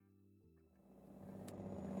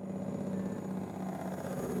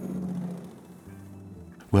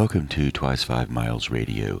Welcome to Twice 5 Miles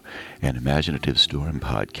Radio, an imaginative storm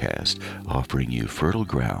podcast offering you fertile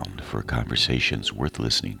ground for conversations worth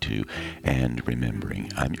listening to and remembering.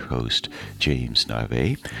 I'm your host, James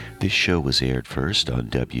Nave. This show was aired first on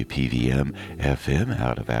WPVM FM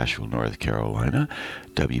out of Asheville, North Carolina,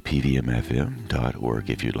 WPVMFM.org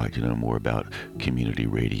if you'd like to know more about community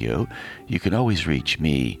radio. You can always reach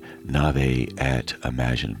me, Nave, at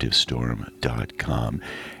imaginativestorm.com.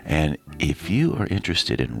 And if you are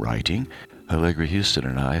interested in writing, Allegra Houston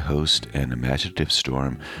and I host an Imaginative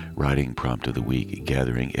Storm Writing Prompt of the Week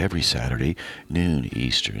gathering every Saturday, noon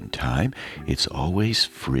Eastern Time. It's always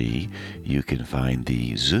free. You can find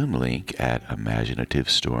the Zoom link at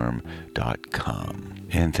imaginativestorm.com.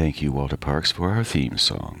 And thank you, Walter Parks, for our theme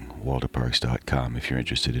song. WalterParks.com if you're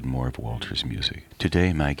interested in more of Walter's music.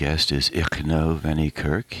 Today, my guest is Igno Van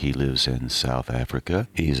Niekerk. He lives in South Africa.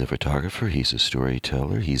 He's a photographer. He's a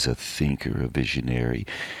storyteller. He's a thinker, a visionary.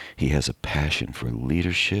 He has a passion for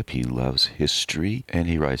leadership. He loves history, and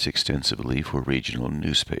he writes extensively for regional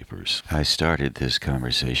newspapers. I started this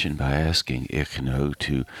conversation by asking Igno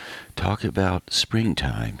to talk about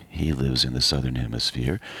springtime. He lives in the southern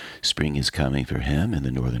hemisphere. Spring is coming for him in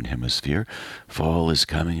the northern hemisphere. Fall is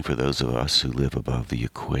coming for those of us who live above the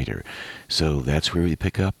equator. So that's where we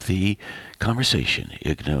pick up the conversation.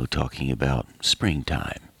 Igno talking about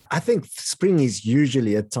springtime. I think spring is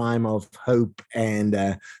usually a time of hope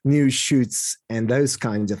and new shoots and those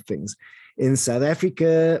kinds of things. In South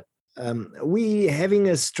Africa, we're having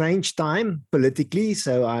a strange time politically,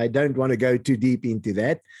 so I don't want to go too deep into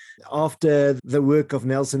that. After the work of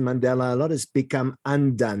Nelson Mandela, a lot has become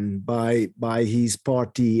undone by his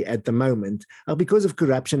party at the moment because of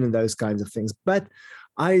corruption and those kinds of things. But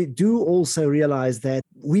I do also realize that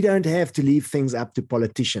we don't have to leave things up to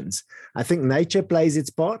politicians. I think nature plays its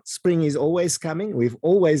part. Spring is always coming. We've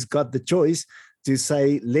always got the choice to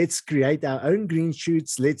say, let's create our own green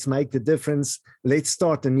shoots, let's make the difference, let's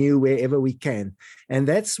start anew wherever we can. And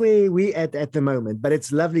that's where we're at the moment. But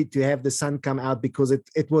it's lovely to have the sun come out because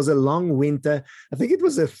it was a long winter. I think it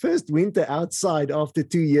was the first winter outside after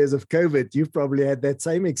 2 years of COVID. You've probably had that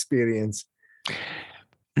same experience.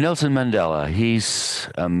 Nelson Mandela, he's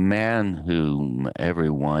a man whom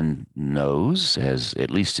everyone knows, has at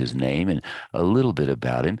least his name and a little bit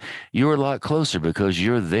about him. You're a lot closer because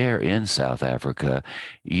you're there in South Africa.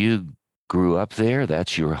 You grew up there.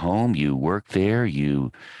 That's your home. You work there.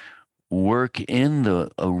 You work in the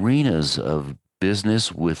arenas of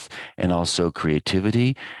business with and also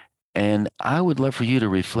creativity. And I would love for you to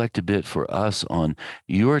reflect a bit for us on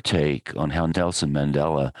your take on how Nelson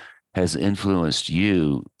Mandela has influenced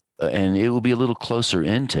you, and it will be a little closer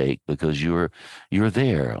intake because you're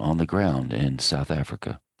there on the ground in South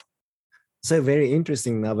Africa. So very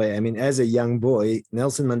interesting, Nave. I mean, as a young boy,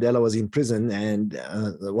 Nelson Mandela was in prison, and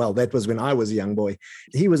that was when I was a young boy.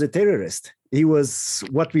 He was a terrorist. He was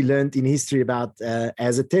what we learned in history about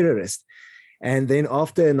as a terrorist. And then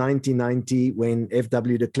after 1990, when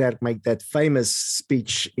F.W. de Klerk made that famous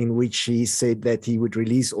speech in which he said that he would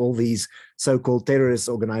release all these so-called terrorist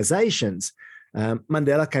organizations,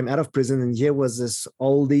 Mandela came out of prison, and here was this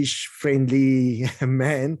oldish, friendly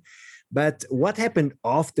man. But what happened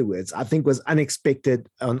afterwards, I think, was unexpected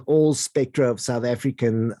on all spectra of South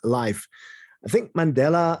African life. I think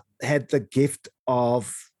Mandela had the gift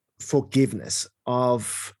of forgiveness.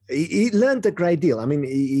 He learned a great deal. I mean,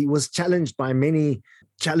 he was challenged by many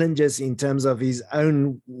challenges in terms of his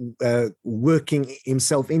own working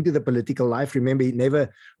himself into the political life. Remember, he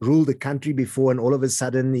never ruled a country before, and all of a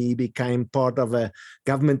sudden he became part of a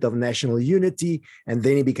government of national unity, and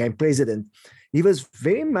then he became president. He was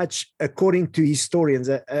very much, according to historians,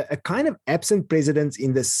 a kind of absent president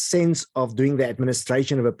in the sense of doing the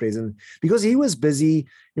administration of a president, because he was busy,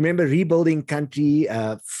 remember, rebuilding country,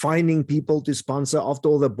 finding people to sponsor after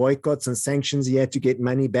all the boycotts and sanctions. He had to get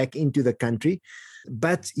money back into the country.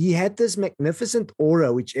 But he had this magnificent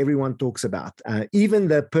aura, which everyone talks about. Even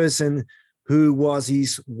the person who was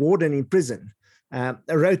his warden in prison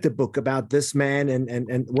wrote a book about this man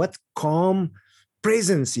and what calm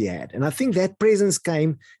presence he had. And I think that presence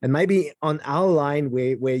came, and maybe on our line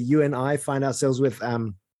where you and I find ourselves with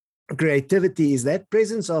creativity, is that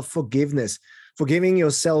presence of forgiveness, forgiving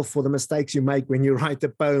yourself for the mistakes you make when you write a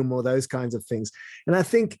poem or those kinds of things. And I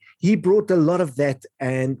think he brought a lot of that,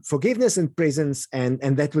 and forgiveness and presence, and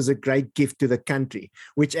that was a great gift to the country,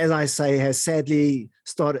 which, as I say, has sadly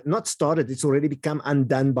it's already become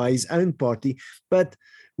undone by his own party. But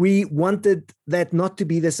we wanted that not to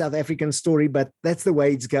be the South African story, but that's the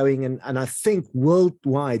way it's going. And I think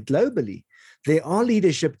worldwide, globally, there are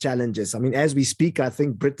leadership challenges. I mean, as we speak, I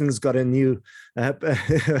think Britain's got a new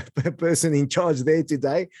person in charge there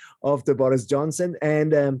today after Boris Johnson.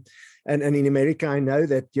 And in America, I know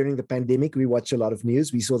that during the pandemic, we watch a lot of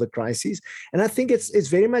news. We saw the crises. And I think it's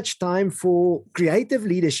very much time for creative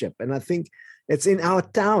leadership. And I think it's in our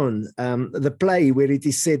town, the play, where it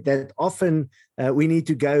is said that often we need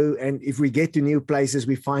to go, and if we get to new places,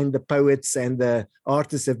 we find the poets and the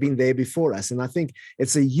artists have been there before us. And I think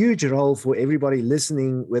it's a huge role for everybody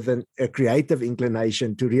listening with a creative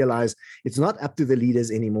inclination to realize it's not up to the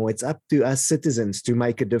leaders anymore. It's up to us citizens to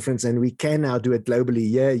make a difference. And we can now do it globally.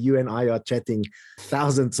 Yeah, you and I are chatting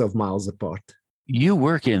thousands of miles apart. You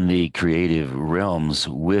work in the creative realms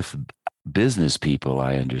with business people,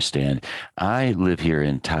 I understand. I live here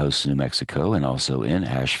in Taos, New Mexico, and also in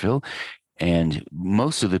Asheville. And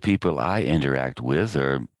most of the people I interact with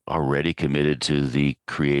are already committed to the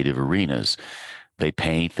creative arenas. They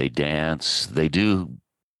paint, they dance, they do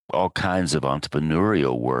all kinds of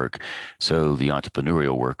entrepreneurial work. So the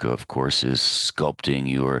entrepreneurial work, of course, is sculpting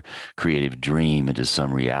your creative dream into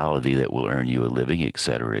some reality that will earn you a living, et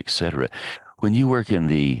cetera, et cetera. When you work in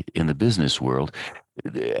the business world,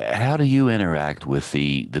 how do you interact with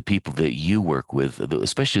the people that you work with,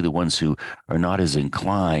 especially the ones who are not as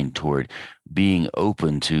inclined toward being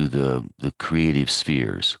open to the creative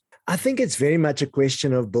spheres? I think it's very much a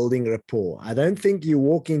question of building rapport. I don't think you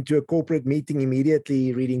walk into a corporate meeting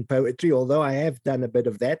immediately reading poetry, although I have done a bit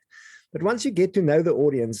of that. But once you get to know the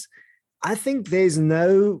audience, I think there's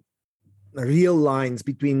no real lines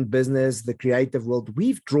between business, the creative world.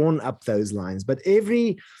 We've drawn up those lines, but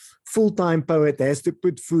every full-time poet has to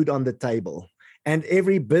put food on the table. And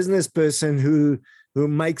every business person who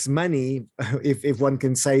makes money, if one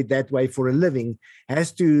can say it that way, for a living,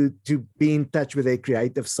 has to be in touch with their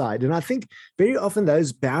creative side. And I think very often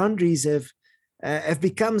those boundaries have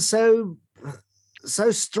become so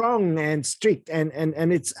strong and strict, and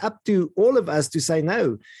it's up to all of us to say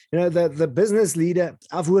no. You know, the business leader,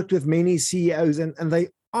 I've worked with many CEOs, and they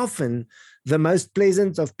often the most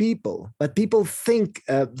pleasant of people, but people think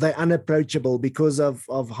they're unapproachable because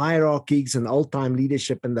of hierarchies and old-time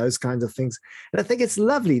leadership and those kinds of things. And I think it's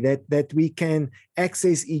lovely that we can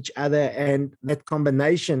access each other, and that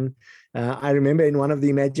combination. I remember in one of the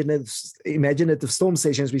imaginative storm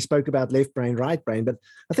sessions, we spoke about left brain, right brain, but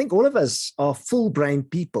I think all of us are full-brain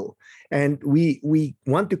people, and we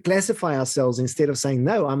want to classify ourselves instead of saying,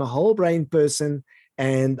 no, I'm a whole-brain person,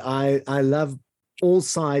 and I love all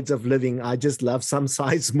sides of living. I just love some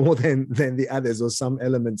sides more than the others, or some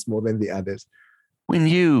elements more than the others. When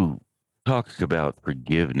you talk about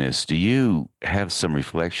forgiveness, do you have some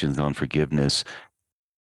reflections on forgiveness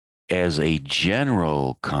as a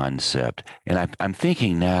general concept? And I'm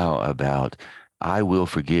thinking now about, I will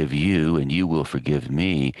forgive you and you will forgive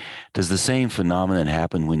me. Does the same phenomenon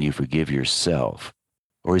happen when you forgive yourself,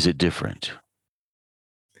 or is it different?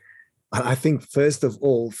 I think, first of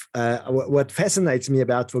all, what fascinates me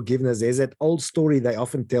about forgiveness is that old story they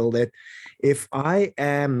often tell, that if I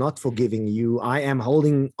am not forgiving you, I am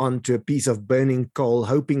holding on to a piece of burning coal,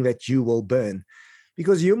 hoping that you will burn,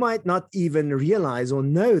 because you might not even realize or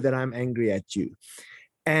know that I'm angry at you.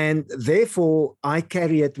 And therefore, I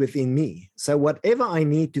carry it within me. So whatever I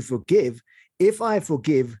need to forgive, if I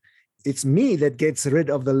forgive, it's me that gets rid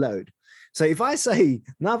of the load. So if I say,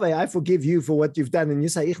 Nave, I forgive you for what you've done, and you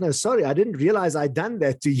say, Igno, sorry, I didn't realize I'd done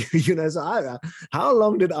that to you. You know, so how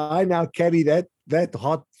long did I now carry that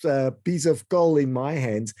hot piece of coal in my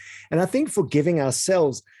hands? And I think forgiving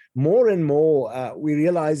ourselves, more and more, we're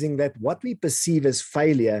realizing that what we perceive as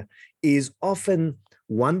failure is often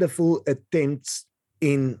wonderful attempts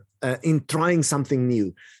in trying something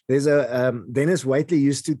new. There's Dennis Waitley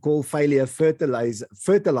used to call failure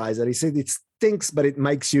fertilizer. He said it stinks, but it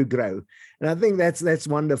makes you grow. And I think that's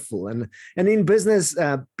wonderful. And in business,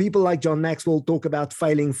 people like John Maxwell talk about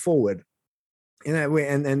failing forward. You know,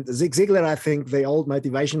 and Zig Ziglar, I think the old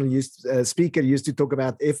motivational speaker used to talk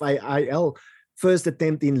about FAIL, first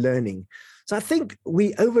attempt in learning. So I think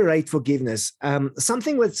we overrate forgiveness.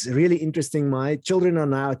 Something that's really interesting, my children are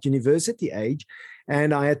now at university age,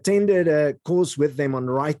 and I attended a course with them on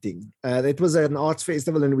writing. It was an arts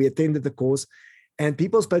festival, and we attended the course, and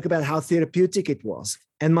people spoke about how therapeutic it was.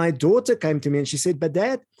 And my daughter came to me and she said, but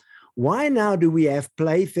Dad, why now do we have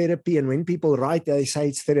play therapy? And when people write, they say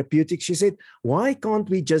it's therapeutic. She said, why can't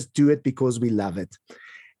we just do it because we love it?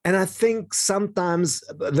 And I think sometimes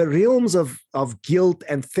the realms of guilt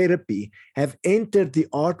and therapy have entered the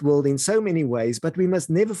art world in so many ways, but we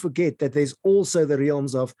must never forget that there's also the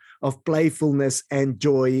realms of playfulness and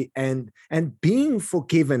joy and being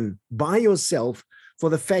forgiven by yourself for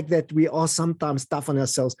the fact that we are sometimes tough on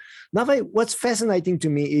ourselves. Nave, what's fascinating to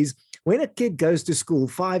me is when a kid goes to school,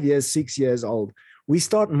 5 years, 6 years old, we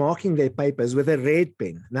start marking their papers with a red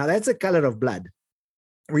pen. Now, that's a color of blood.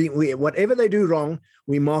 We whatever they do wrong,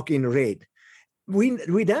 we mark in red.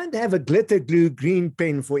 We don't have a glitter glue green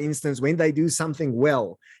pen, for instance, when they do something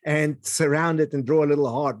well and surround it and draw a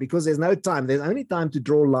little heart, because there's no time. There's only time to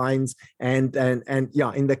draw lines and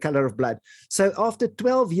yeah, in the color of blood. So after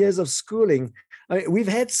 12 years of schooling, we've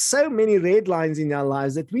had so many red lines in our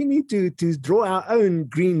lives that we need to draw our own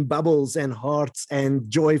green bubbles and hearts and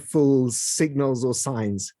joyful signals or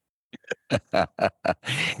signs.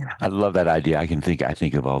 I love that idea. I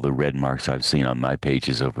think of all the red marks I've seen on my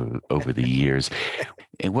pages over the years.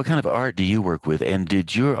 And what kind of art do you work with? And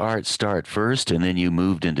did your art start first and then you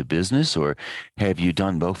moved into business, or have you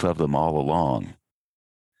done both of them all along?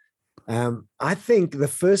 I think the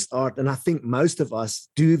first art, and I think most of us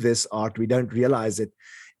do this art, we don't realize it,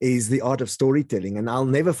 is the art of storytelling. And I'll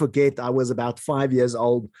never forget, I was about 5 years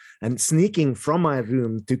old and sneaking from my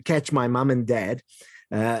room to catch my mom and dad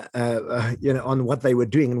on what they were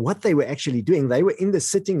doing. And what they were actually doing, they were in the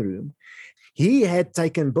sitting room. He had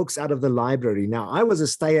taken books out of the library. Now, I was a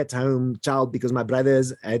stay-at-home child because my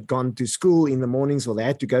brothers had gone to school in the mornings, or they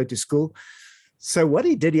had to go to school. So what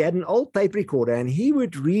he did, he had an old tape recorder, and he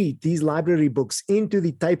would read these library books into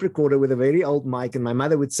the tape recorder with a very old mic, and my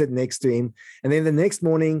mother would sit next to him. And then the next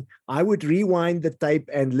morning, I would rewind the tape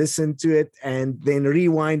and listen to it, and then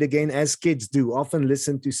rewind again, as kids do, often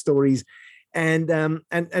listen to stories. And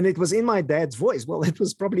it was in my dad's voice. Well, it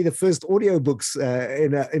was probably the first audiobooks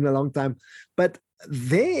in a long time. But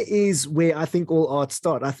there is where I think all art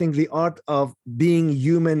starts. I think the art of being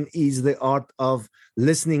human is the art of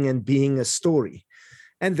listening and being a story.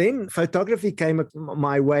 And then photography came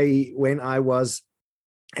my way when I was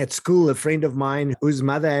at school. A friend of mine whose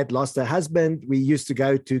mother had lost her husband, we used to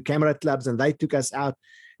go to camera clubs and they took us out.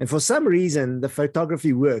 And for some reason, the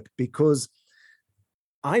photography worked, because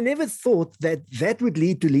I never thought that would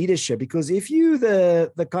lead to leadership, because if you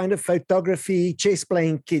the kind of photography chess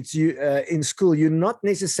playing kids in school, you're not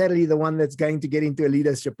necessarily the one that's going to get into a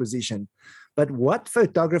leadership position. But what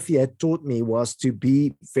photography had taught me was to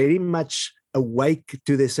be very much awake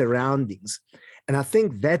to the surroundings. And I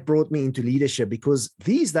think that brought me into leadership, because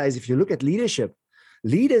these days, if you look at leadership,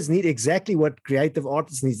 leaders need exactly what creative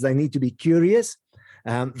artists need. They need to be curious.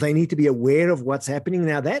 They need to be aware of what's happening.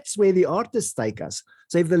 Now, that's where the artists take us.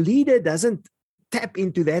 So if the leader doesn't tap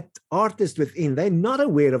into that artist within, they're not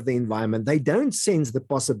aware of the environment. They don't sense the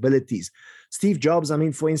possibilities. Steve Jobs, I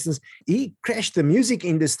mean, for instance, he crashed the music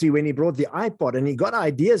industry when he brought the iPod, and he got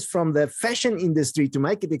ideas from the fashion industry to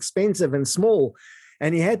make it expensive and small.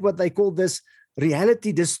 And he had what they called this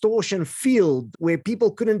reality distortion field, where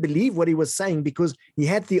people couldn't believe what he was saying, because he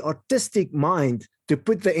had the artistic mind to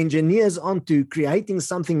put the engineers onto creating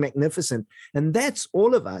something magnificent. And that's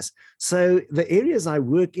all of us. So the areas I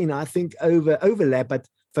work in, I think, overlap, but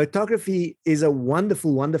photography is a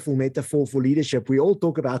wonderful, wonderful metaphor for leadership. We all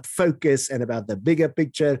talk about focus and about the bigger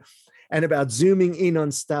picture and about zooming in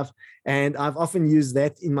on stuff. And I've often used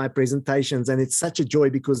that in my presentations. And it's such a joy,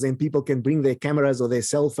 because then people can bring their cameras or their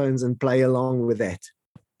cell phones and play along with that.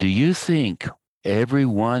 Do you think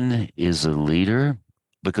everyone is a leader?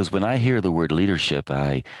 Because when I hear the word leadership,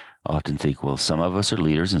 I often think, well, some of us are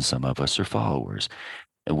leaders and some of us are followers.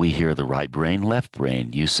 And we hear the right brain, left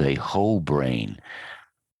brain. You say whole brain.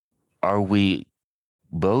 Are we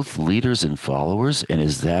both leaders and followers? And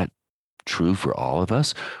is that true for all of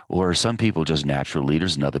us? Or are some people just natural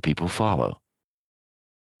leaders and other people follow?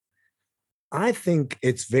 I think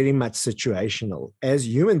it's very much situational. As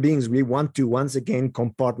human beings, we want to once again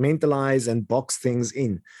compartmentalize and box things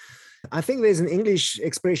in. I think there's an English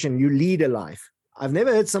expression, you lead a life. I've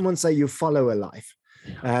never heard someone say you follow a life.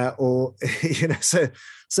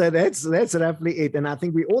 So that's roughly it. And I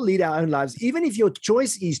think we all lead our own lives. Even if your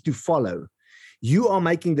choice is to follow, you are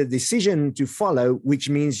making the decision to follow, which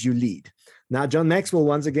means you lead. Now, John Maxwell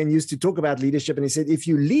once again used to talk about leadership, and he said, if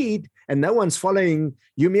you lead and no one's following,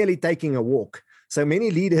 you're merely taking a walk. So many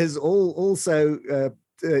leaders also,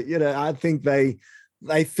 I think they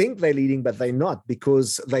think they're leading, but they're not,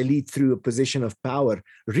 because they lead through a position of power.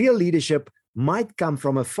 Real leadership might come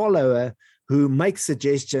from a follower who makes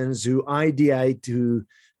suggestions, who ideate, who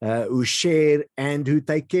share, and who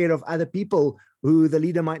take care of other people who the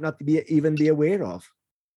leader might not even be aware of.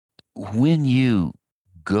 When you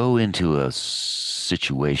go into a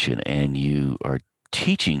situation and you are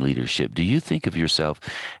teaching leadership, do you think of yourself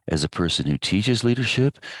as a person who teaches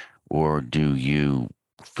leadership, or do you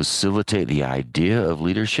facilitate the idea of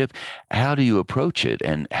leadership? How do you approach it,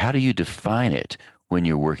 and how do you define it when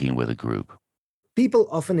you're working with a group? people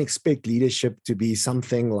often expect leadership to be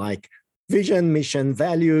something like vision, mission,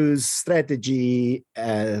 values, strategy,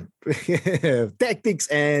 tactics,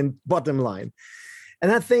 and bottom line.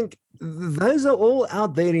 And I think those are all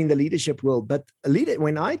out there in the leadership world. But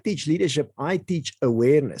when I teach leadership, I teach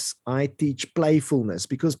awareness. I teach playfulness,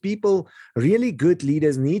 because really good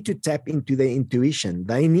leaders need to tap into their intuition.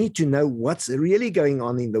 They need to know what's really going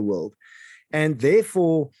on in the world. And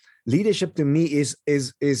therefore, leadership to me is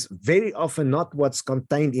very often not what's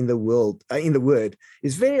contained in the word.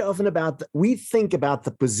 It's very often we think about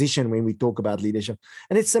the position when we talk about leadership,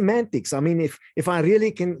 and it's semantics. I mean, if I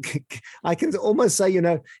really can, I can almost say,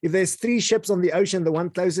 if there's 3 ships on the ocean, the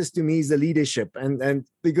one closest to me is the leadership, and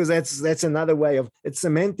because that's another way of it's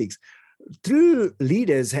semantics. True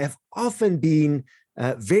leaders have often been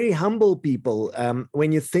very humble people.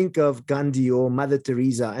 When you think of Gandhi or Mother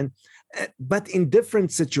Teresa, but in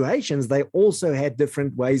different situations, they also had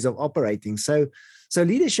different ways of operating. So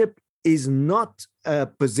leadership is not a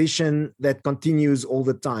position that continues all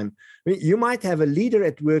the time. I mean, you might have a leader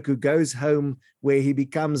at work who goes home where he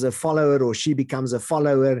becomes a follower or she becomes a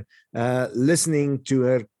follower, listening to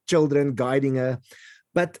her children, guiding her.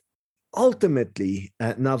 But ultimately,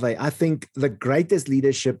 Nave, I think the greatest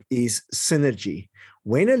leadership is synergy.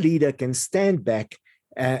 When a leader can stand back,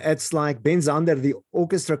 it's like Ben Zander, the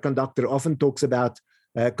orchestra conductor, often talks about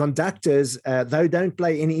conductors, they don't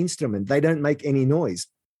play any instrument, they don't make any noise.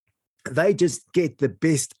 They just get the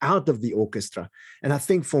best out of the orchestra. And I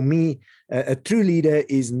think for me, a true leader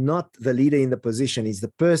is not the leader in the position, he's the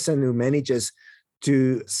person who manages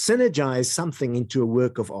to synergize something into a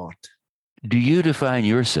work of art. Do you define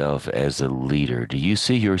yourself as a leader? Do you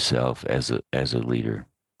see yourself as a leader?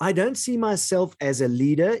 I don't see myself as a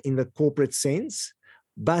leader in the corporate sense,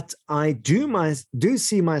 but I do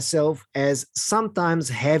see myself as sometimes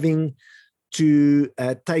having to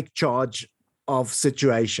take charge of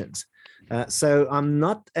situations. So I'm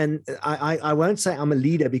not, and I won't say I'm a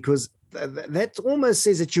leader, because that almost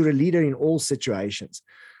says that you're a leader in all situations.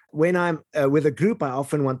 When I'm with a group, I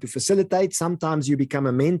often want to facilitate. Sometimes you become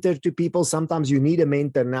a mentor to people. Sometimes you need a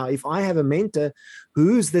mentor. Now, if I have a mentor,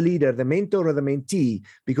 who's the leader, the mentor or the mentee?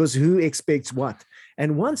 Because who expects what?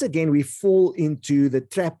 And once again, we fall into the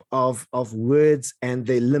trap of words and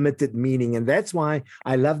their limited meaning. And that's why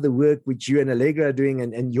I love the work which you and Allegra are doing,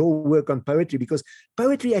 and your work on poetry, because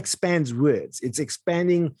poetry expands words. It's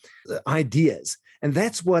expanding ideas. And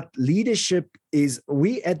that's what leadership is.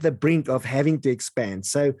 We at the brink of having to expand.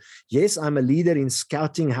 So yes, I'm a leader in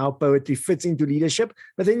scouting how poetry fits into leadership.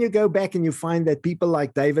 But then you go back and you find that people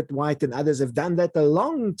like David White and others have done that a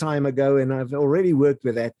long time ago, and I've already worked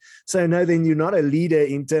with that. So no, then you're not a leader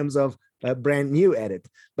in terms of brand new at it.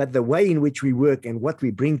 But the way in which we work and what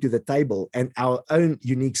we bring to the table and our own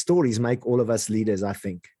unique stories make all of us leaders, I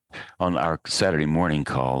think. On our Saturday morning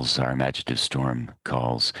calls, our Imaginative Storm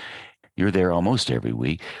calls, you're there almost every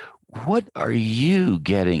week. What are you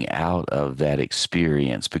getting out of that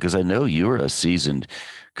experience? Because I know you're a seasoned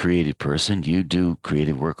creative person. You do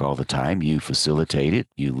creative work all the time. You facilitate it.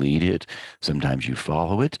 You lead it. Sometimes you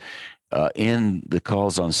follow it. In the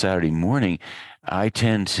calls on Saturday morning, I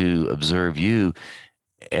tend to observe you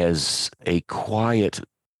as a quiet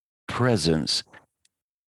presence.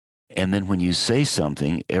 And then when you say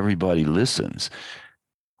something, everybody listens.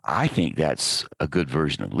 I think that's a good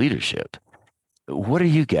version of leadership. What do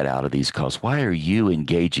you get out of these calls? Why are you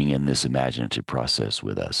engaging in this imaginative process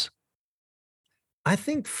with us? I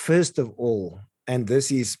think, first of all, and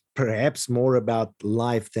this is perhaps more about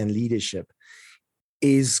life than leadership,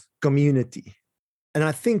 is community. And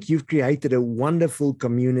I think you've created a wonderful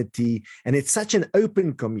community, and it's such an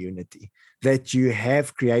open community that you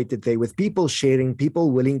have created there, with people sharing, people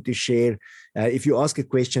willing to share. If you ask a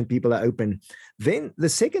question, people are open. Then the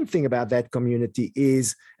second thing about that community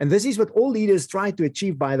is, and this is what all leaders try to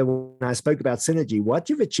achieve, by the way, when I spoke about synergy, what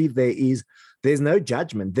you've achieved there is there's no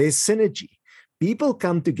judgment, there's synergy. People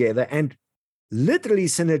come together and literally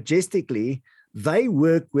synergistically, they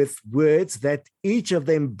work with words that each of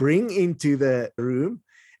them bring into the room,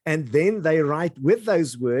 and then they write with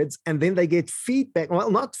those words, and then they get feedback. Well,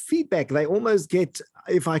 not feedback. They almost get,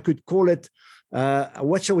 if I could call it,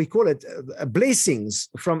 what shall we call it? Blessings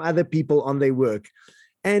from other people on their work.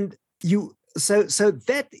 And so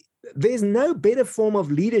that there's no better form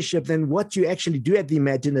of leadership than what you actually do at the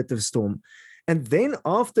Imaginative Storm. And then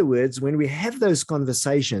afterwards, when we have those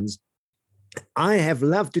conversations, I have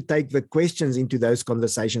loved to take the questions into those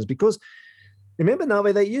conversations, because remember,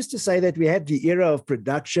 Nave, they used to say that we had the era of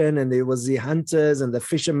production, and there was the hunters and the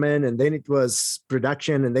fishermen, and then it was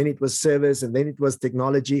production, and then it was service, and then it was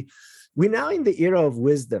technology. we're now in the era of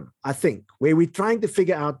wisdom, I think, where we're trying to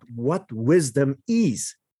figure out what wisdom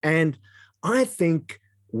is. And I think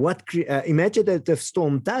what Imaginative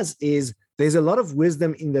Storm does is there's a lot of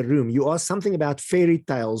wisdom in the room. You ask something about fairy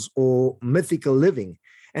tales or mythical living,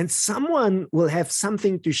 and someone will have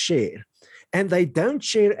something to share. And they don't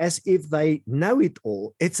share as if they know it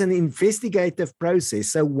all. It's an investigative process.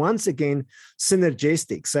 So once again,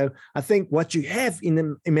 synergistic. So I think what you have in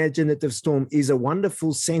an Imaginative Storm is a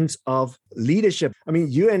wonderful sense of leadership. I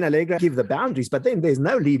mean, you and Allegra give the boundaries, but then there's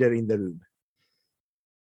no leader in the room.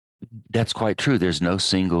 That's quite true. There's no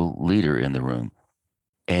single leader in the room.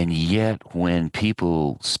 And yet, when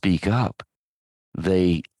people speak up,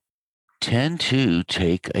 they tend to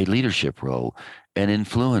take a leadership role, an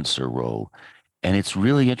influencer role. And it's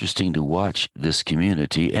really interesting to watch this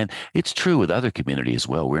community. And it's true with other communities as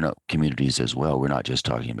well. We're not communities as well. We're not just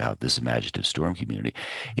talking about this Imaginative Storm community.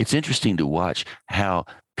 It's interesting to watch how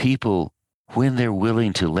people, when they're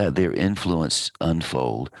willing to let their influence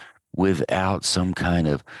unfold without some kind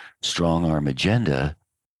of strong arm agenda,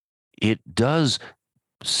 it does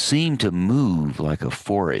seem to move like a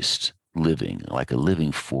forest living, like a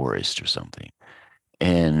living forest or something.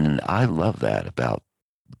 And I love that about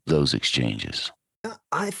those exchanges.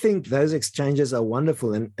 I think those exchanges are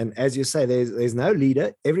wonderful. And as you say, there's no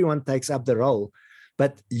leader. Everyone takes up the role,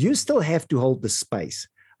 but you still have to hold the space.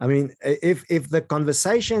 I mean, if the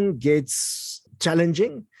conversation gets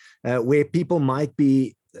challenging, where people might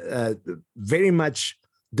be very much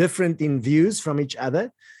different in views from each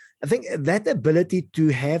other, I think that ability to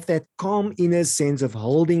have that calm inner sense of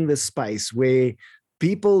holding the space where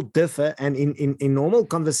people differ, and in normal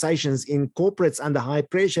conversations in corporates under high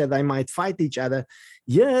pressure, they might fight each other.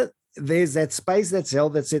 Yeah, there's that space that's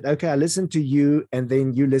held that said, okay, I listen to you and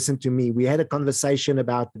then you listen to me. We had a conversation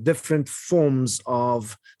about different forms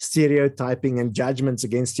of stereotyping and judgments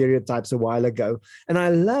against stereotypes a while ago. And I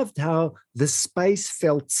loved how the space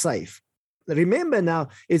felt safe. Remember now,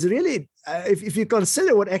 it's really, if you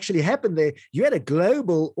consider what actually happened there, you had a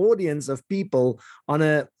global audience of people on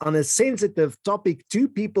a sensitive topic. Two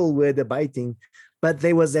people were debating, but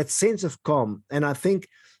there was that sense of calm. And I think,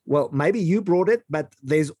 well, maybe you brought it, but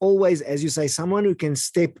there's always, as you say, someone who can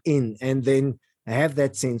step in and then have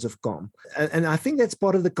that sense of calm. And I think that's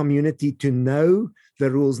part of the community, to know the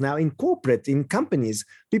rules. Now, in corporate, in companies,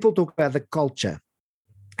 people talk about the culture.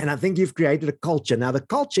 And I think you've created a culture. Now, the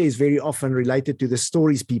culture is very often related to the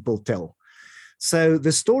stories people tell. So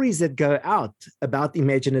the stories that go out about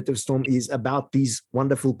Imaginative Storm is about these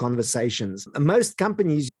wonderful conversations. Most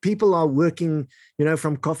companies, people are working,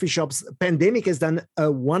 from coffee shops. Pandemic has done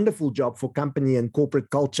a wonderful job for company and corporate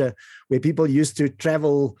culture, where people used to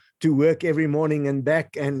travel to work every morning and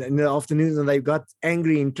back, and in the afternoons, and they got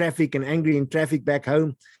angry in traffic back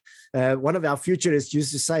home. One of our futurists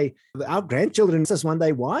used to say, our grandchildren asked us one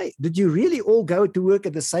day, why did you really all go to work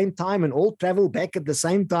at the same time and all travel back at the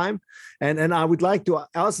same time? And I would like to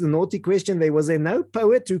ask the naughty question, was there no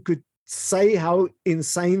poet who could say how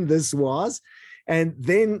insane this was? And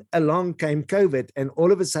then along came COVID, and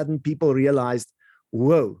all of a sudden people realized,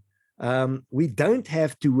 whoa, we don't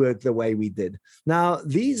have to work the way we did. Now,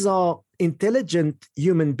 these are intelligent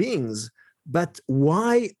human beings, but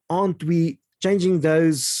why aren't we changing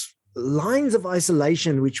those lines of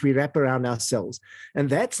isolation which we wrap around ourselves? And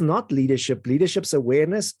that's not leadership. Leadership's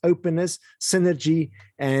awareness, openness, synergy,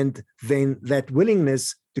 and then that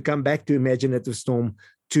willingness to come back to Imaginative Storm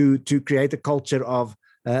to create a culture of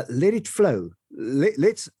let it flow.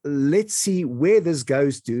 Let's see where this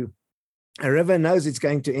goes to. A river knows it's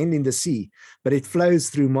going to end in the sea, but it flows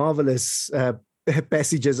through marvelous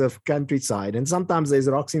passages of countryside. And sometimes there's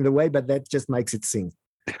rocks in the way, but that just makes it sing.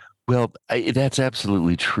 Well, that's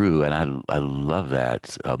absolutely true, and I love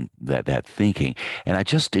that that thinking. And it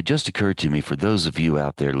just occurred to me, for those of you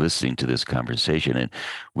out there listening to this conversation, and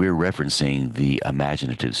we're referencing the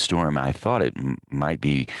Imaginative Storm, I thought it might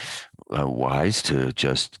be wise to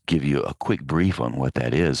just give you a quick brief on what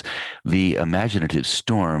that is. The Imaginative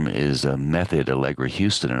Storm is a method Allegra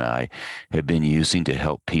Houston and I have been using to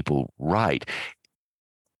help people write.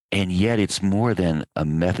 And yet it's more than a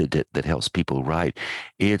method that helps people write.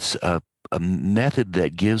 It's a method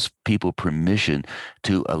that gives people permission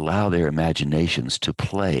to allow their imaginations to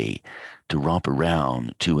play, to romp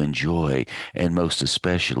around, to enjoy, and most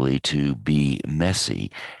especially to be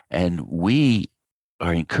messy. And we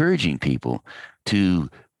are encouraging people to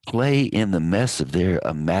play in the mess of their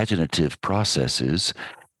imaginative processes,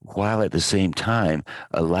 while at the same time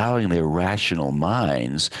allowing their rational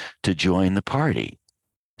minds to join the party.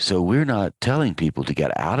 So we're not telling people to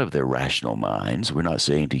get out of their rational minds. We're not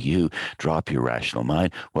saying to you, drop your rational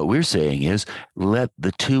mind. What we're saying is let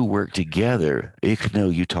the two work together.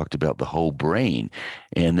 Igno, you talked about the whole brain,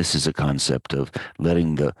 and this is a concept of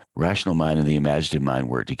letting the rational mind and the imaginative mind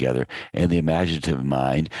work together, and the imaginative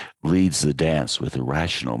mind leads the dance with the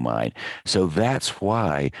rational mind. So that's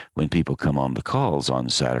why when people come on the calls on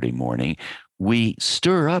Saturday morning, we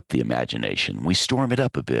stir up the imagination. We storm it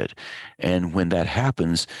up a bit. And when that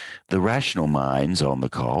happens, the rational minds on the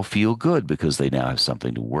call feel good because they now have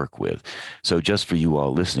something to work with. So just for you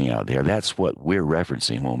all listening out there, that's what we're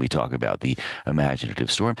referencing when we talk about the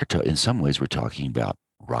imaginative storm. In some ways, we're talking about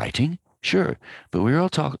writing, sure, but we're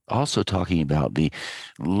also talking about the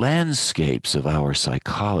landscapes of our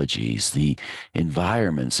psychologies, the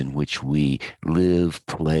environments in which we live,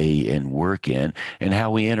 play, and work in, and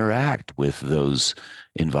how we interact with those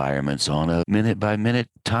environments on a minute by minute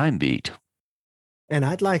time beat. And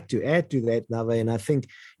I'd like to add to that, Nava, and I think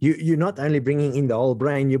you're not only bringing in the whole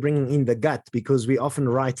brain, you're bringing in the gut, because we often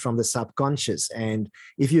write from the subconscious. And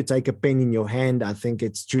if you take a pen in your hand, I think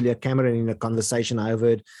it's Julia Cameron in a conversation I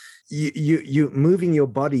overheard, you moving your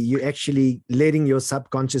body, you actually letting your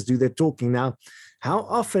subconscious do the talking. Now, how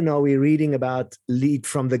often are we reading about lead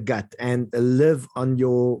from the gut and live on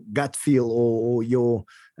your gut feel or your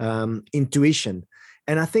intuition?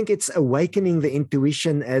 And I think it's awakening the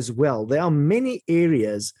intuition as well. There are many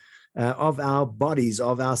areas of our bodies,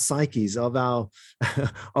 of our psyches, of our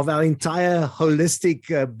of our entire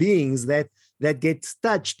holistic beings that gets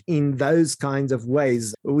touched in those kinds of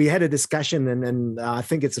ways. We had a discussion, and I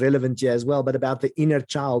think it's relevant here as well, but about the inner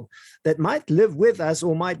child that might live with us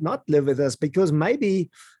or might not live with us, because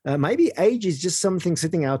maybe age is just something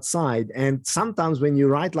sitting outside. And sometimes when you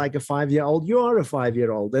write like a 5-year-old, you are a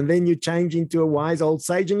 5-year-old, and then you change into a wise old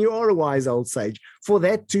sage, and you are a wise old sage. For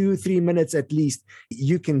that 2-3 minutes at least,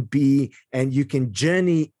 you can be and you can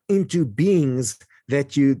journey into beings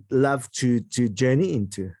that you love to journey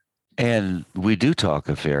into. And we do talk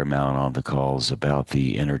a fair amount on the calls about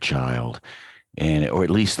the inner child, and or at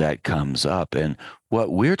least that comes up. And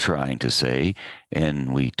what we're trying to say,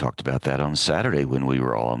 and we talked about that on Saturday when we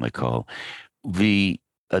were all on the call, the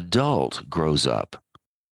adult grows up.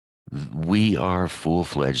 We are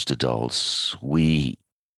full-fledged adults. We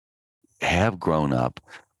have grown up.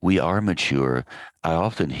 We are mature. I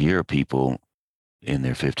often hear people in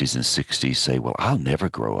their 50s and 60s say, well, I'll never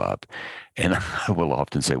grow up. And I will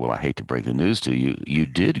often say, well, I hate to break the news to you. You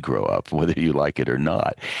did grow up, whether you like it or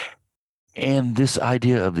not. And this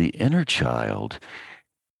idea of the inner child,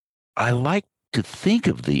 I like to think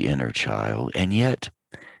of the inner child, and yet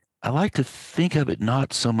I like to think of it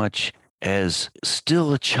not so much as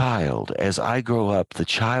still a child. As I grow up, the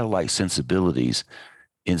childlike sensibilities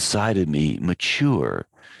inside of me mature.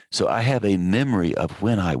 So I have a memory of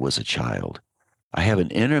when I was a child. I have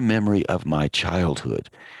an inner memory of my childhood.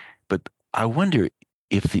 But I wonder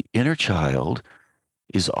if the inner child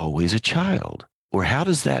is always a child, or how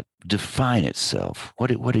does that define itself? What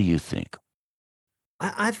do you think?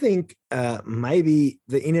 I think maybe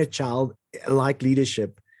the inner child, like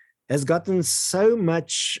leadership, has gotten so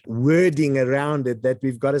much wording around it that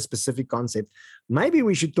we've got a specific concept. Maybe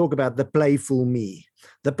we should talk about the playful me.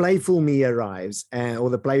 The playful me arrives, or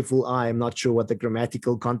the playful I. I'm not sure what the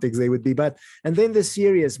grammatical context there would be, and then the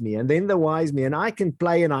serious me, and then the wise me. And I can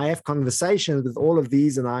play and I have conversations with all of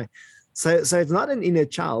these, so it's not an inner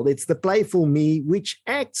child. It's the playful me, which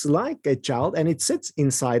acts like a child, and it sits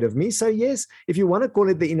inside of me. So yes, if you want to call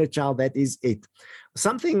it the inner child, that is it.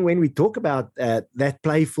 Something when we talk about that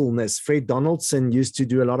playfulness, Fred Donaldson used to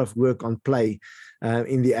do a lot of work on play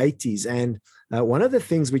in the 80s. And one of the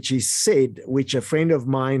things which he said, which a friend of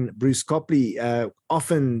mine, Bruce Copley,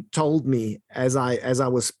 often told me as I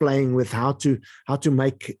was playing with how to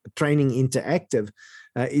make training interactive,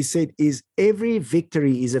 he said, is every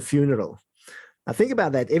victory is a funeral. Now think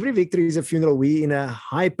about that. Every victory is a funeral. We're in a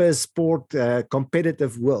hyper sport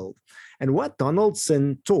competitive world. And what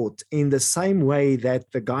Donaldson taught, in the same way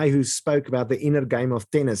that the guy who spoke about the inner game of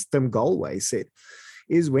tennis, Tim Galway, said,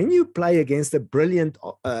 is when you play against a brilliant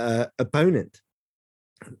opponent,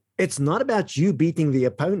 it's not about you beating the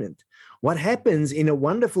opponent. What happens in a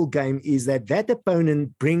wonderful game is that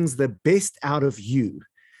opponent brings the best out of you.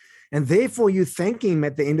 And therefore, you thank him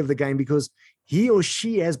at the end of the game because he or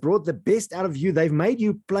she has brought the best out of you. They've made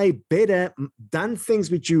you play better, done things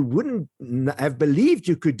which you wouldn't have believed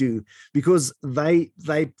you could do because they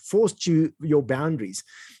forced your boundaries.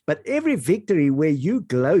 But every victory where you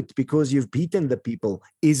gloat because you've beaten the people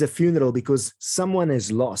is a funeral because someone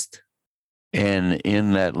has lost. And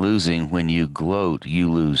in that losing, when you gloat, you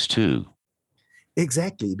lose too.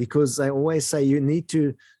 Exactly, because I always say you need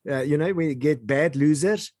to, we get bad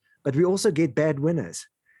losers, but we also get bad winners.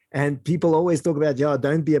 And people always talk about, yeah,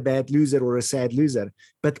 don't be a bad loser or a sad loser,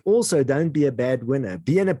 but also don't be a bad winner.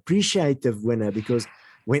 Be an appreciative winner, because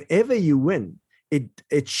whenever you win,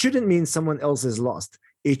 it shouldn't mean someone else has lost.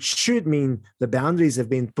 It should mean the boundaries have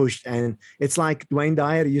been pushed. And it's like Dwayne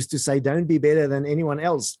Dyer used to say, don't be better than anyone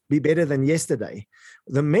else, be better than yesterday.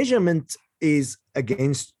 The measurement is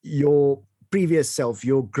against your previous self,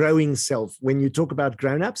 your growing self. When you talk about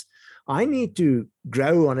grown-ups, I need to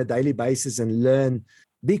grow on a daily basis and learn,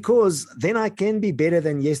 because then I can be better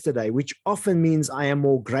than yesterday, which often means I am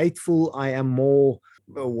more grateful. I am more,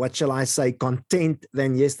 what shall I say, content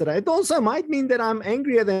than yesterday. It also might mean that I'm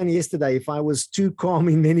angrier than yesterday if I was too calm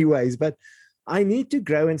in many ways, but I need to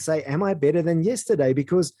grow and say, am I better than yesterday?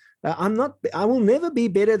 Because I will never be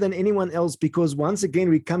better than anyone else, because once again,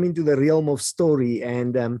 we come into the realm of story,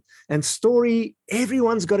 and story,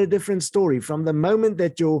 everyone's got a different story. From the moment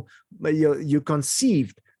that you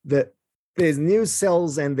conceived, there's new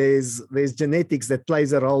cells and there's genetics that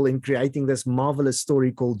plays a role in creating this marvelous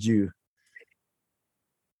story called you.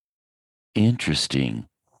 Interesting.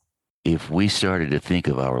 If we started to think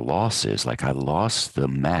of our losses, like I lost the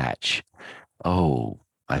match, oh,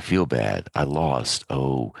 I feel bad, I lost,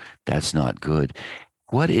 oh, that's not good.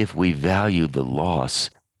 What if we value the loss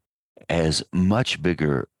as a much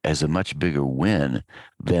bigger win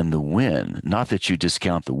than the win? Not that you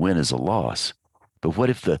discount the win as a loss, but what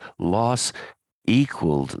if the loss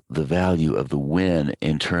equaled the value of the win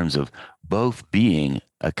in terms of both being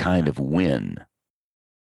a kind of win?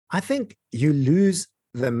 I think you lose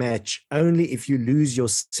the match only if you lose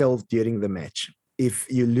yourself during the match. If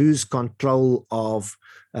you lose control of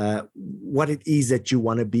what it is that you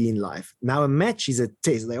want to be in life. Now, a match is a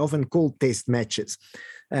test. They often call test matches.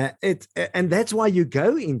 And that's why you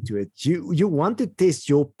go into it. You want to test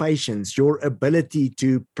your patience, your ability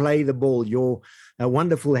to play the ball, your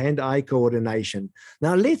wonderful hand-eye coordination.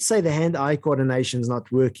 Now, let's say the hand-eye coordination is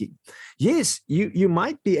not working. Yes, you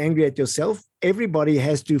might be angry at yourself. Everybody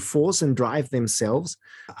has to force and drive themselves.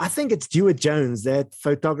 I think it's Stuart Jones, that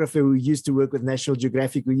photographer who used to work with National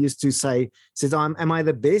Geographic, who used to say, am I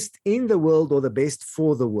the best in the world or the best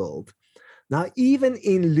for the world? Now, even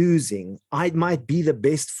in losing, I might be the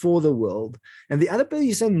best for the world. And the other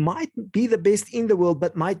person might be the best in the world,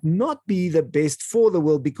 but might not be the best for the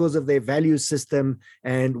world because of their value system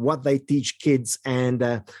and what they teach kids.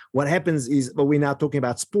 And what happens is, well, we're now talking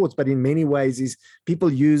about sports, but in many ways is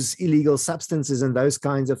people use illegal substances and those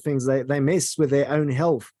kinds of things. They mess with their own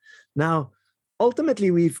health. Now,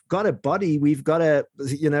 ultimately, we've got a body, we've got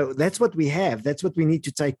that's what we have. That's what we need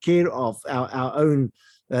to take care of, our own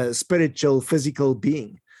spiritual, physical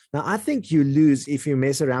being. Now, I think you lose if you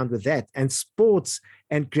mess around with that. And sports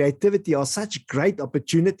and creativity are such great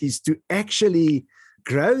opportunities to actually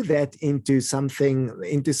grow that into something,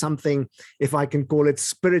 if I can call it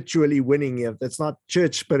spiritually winning. That's not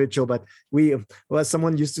church spiritual, but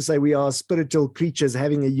someone used to say we are spiritual creatures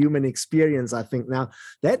having a human experience, I think. Now,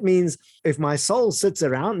 that means if my soul sits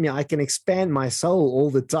around me, I can expand my soul all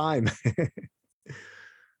the time.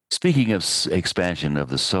 Speaking of expansion of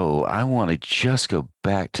the soul, I want to just go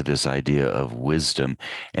back to this idea of wisdom.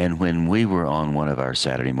 And when we were on one of our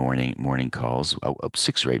Saturday morning calls,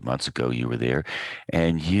 6 or 8 months ago, you were there,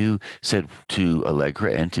 and you said to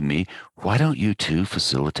Allegra and to me, why don't you two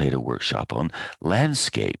facilitate a workshop on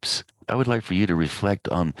landscapes? I would like for you to reflect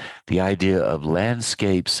on the idea of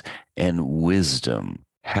landscapes and wisdom,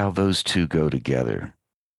 how those two go together.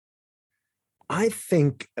 I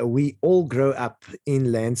think we all grow up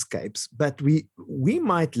in landscapes, but we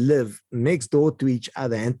might live next door to each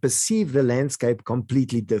other and perceive the landscape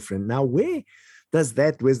completely different. Now, where does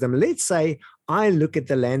that wisdom? Let's say I look at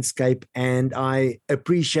the landscape and I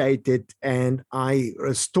appreciate it and I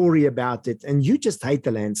a story about it, and you just hate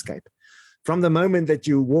the landscape. From the moment that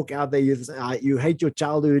you walk out there, you hate your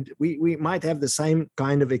childhood. We might have the same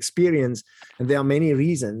kind of experience, and there are many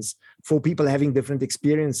reasons for people having different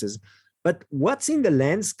experiences. But what's in the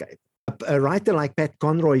landscape? A writer like Pat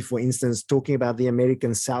Conroy, for instance, talking about the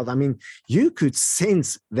American South, I mean, you could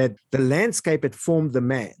sense that the landscape had formed the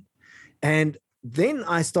man. And then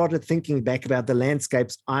I started thinking back about the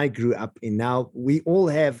landscapes I grew up in. Now, we all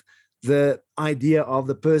have the idea of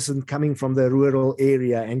the person coming from the rural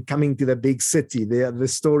area and coming to the big city. The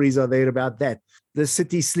stories are there about that. The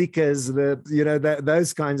city slickers,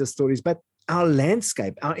 those kinds of stories. But our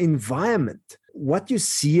landscape, our environment, what you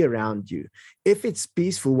see around you if it's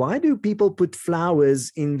peaceful, why do people put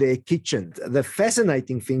flowers in their kitchen? The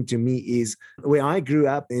fascinating thing to me is where I grew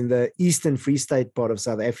up in the Eastern Free State part of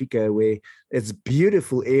South Africa, where it's a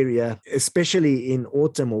beautiful area, especially in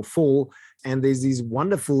autumn or fall. And there's these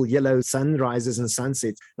wonderful yellow sunrises and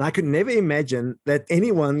sunsets. And I could never imagine that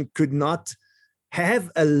anyone could not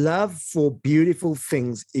have a love for beautiful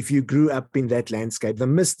things if you grew up in that landscape. The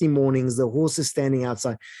misty mornings, the horses standing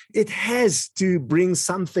outside, it has to bring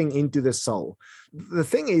something into the soul. The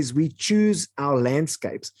thing is, we choose our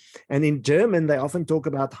landscapes. And in German, they often talk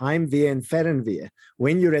about Heimweh and Fernweh.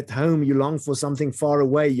 When you're at home, you long for something far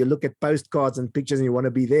away. You look at postcards and pictures and you want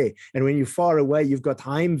to be there. And when you're far away, you've got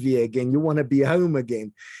Heimweh again. You want to be home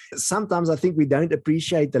again. Sometimes I think we don't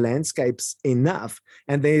appreciate the landscapes enough.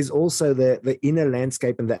 And there's also the inner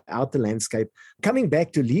landscape and the outer landscape. Coming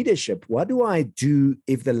back to leadership, what do I do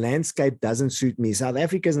if the landscape doesn't suit me? South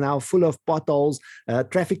Africa is now full of potholes.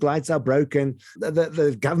 Traffic lights are broken.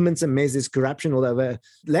 The government's a mess. There's corruption all over.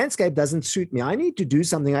 Landscape doesn't suit me. I need to do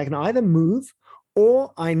something. I can either move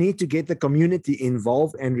or I need to get the community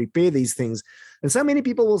involved and repair these things. And so many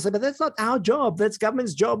people will say, but that's not our job. That's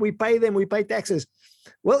government's job. We pay them. We pay taxes.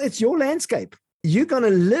 Well, it's your landscape. You're going to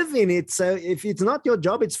live in it. So if it's not your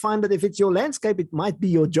job, it's fine. But if it's your landscape, it might be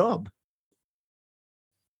your job.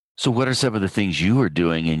 So what are some of the things you are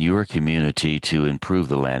doing in your community to improve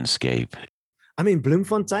the landscape? I'm in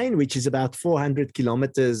Bloemfontein, which is about 400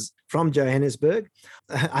 kilometers from Johannesburg.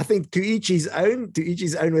 I think to each his own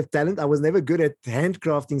with talent. I was never good at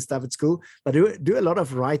handcrafting stuff at school, but do a lot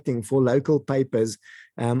of writing for local papers,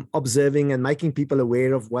 observing and making people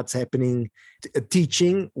aware of what's happening,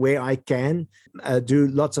 teaching where I can, do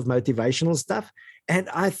lots of motivational stuff. And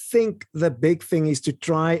I think the big thing is to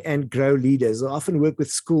try and grow leaders. I often work with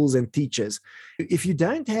schools and teachers. If you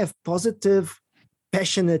don't have positive,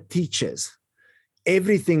 passionate teachers,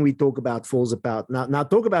 everything we talk about falls apart. Now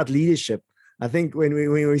talk about leadership. I think when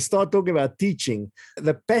we start talking about teaching,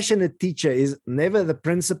 the passionate teacher is never the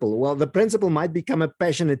principal. Well, the principal might become a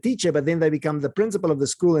passionate teacher, but then they become the principal of the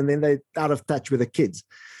school and then they're out of touch with the kids.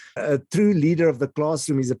 A true leader of the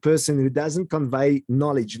classroom is a person who doesn't convey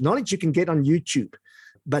knowledge. Knowledge you can get on YouTube,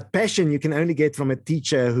 but passion you can only get from a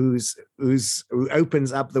teacher who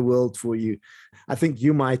opens up the world for you. I think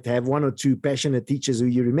you might have one or two passionate teachers who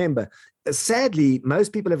you remember. Sadly,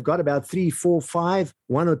 most people have got about 3, 4, 5,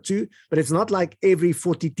 1 or 2, but it's not like every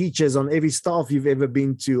 40 teachers on every staff you've ever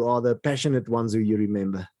been to are the passionate ones who you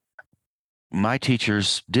remember. My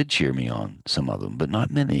teachers did cheer me on, some of them, but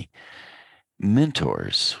not many.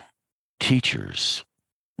 Mentors, teachers,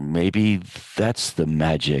 maybe that's the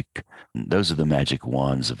magic. Those are the magic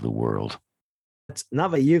wands of the world.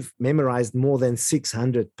 Nava, you've memorized more than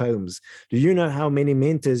 600 poems. Do you know how many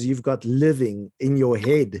mentors you've got living in your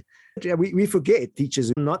head? We forget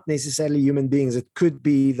teachers are not necessarily human beings. It could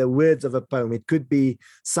be the words of a poem. It could be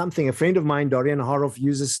something. A friend of mine, Dorian Haroff,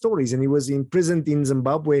 uses stories, and he was imprisoned in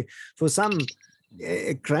Zimbabwe for some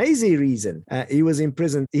crazy reason. He was in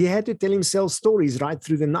prison. He had to tell himself stories right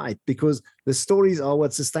through the night because the stories are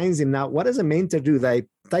what sustains him. Now, what does a mentor do? They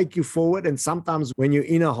take you forward, and sometimes when you're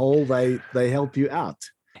in a hole, they help you out.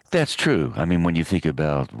 That's true. I mean, when you think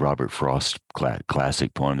about Robert Frost's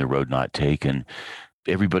classic poem, The Road Not Taken,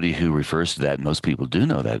 everybody who refers to that, most people do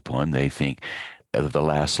know that poem, they think of the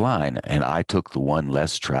last line, and I took the one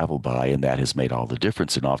less traveled by, and that has made all the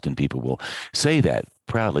difference. And often people will say that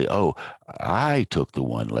proudly, oh, I took the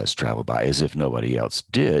one less traveled by, as if nobody else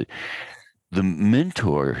did. The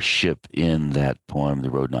mentorship in that poem, The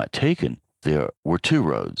Road Not Taken, there were 2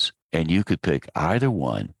 roads, and you could pick either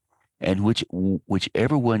one, and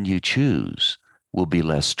whichever one you choose will be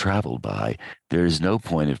less traveled by. There is no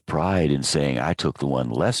point of pride in saying I took the one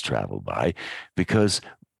less traveled by, because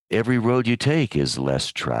every road you take is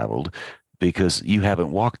less traveled because you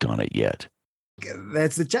haven't walked on it yet.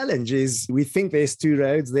 That's the challenge, is we think there's 2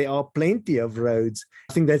 roads. There are plenty of roads.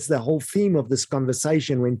 I think that's the whole theme of this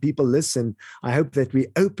conversation. When people listen, I hope that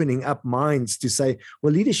we're opening up minds to say,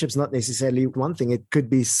 well, leadership's not necessarily one thing. It could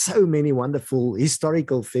be so many wonderful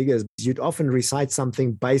historical figures. You'd often recite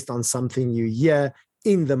something based on something you hear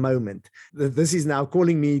in the moment. This is now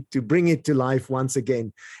calling me to bring it to life once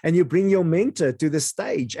again. And you bring your mentor to the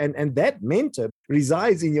stage, and that mentor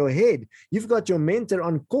resides in your head. You've got your mentor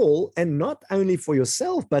on call, and not only for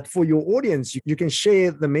yourself, but for your audience. You can share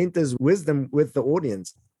the mentor's wisdom with the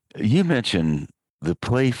audience. You mentioned the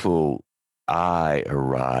playful I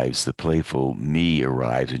arrives, the playful me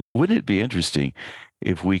arrives. Wouldn't it be interesting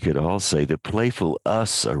if we could all say the playful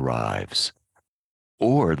us arrives?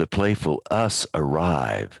 Or the playful us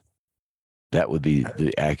arrive. That would be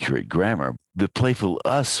the accurate grammar. The playful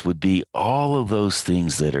us would be all of those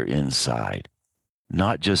things that are inside.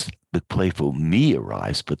 not just the playful me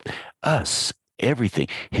arrives, but us, everything.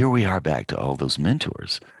 Here we are back to all those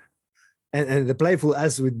mentors. And the playful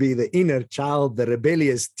us would be the inner child, the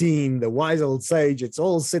rebellious teen, the wise old sage. It's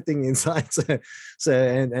all sitting inside.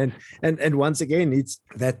 And once again, it's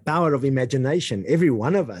that power of imagination. Every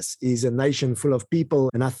one of us is a nation full of people.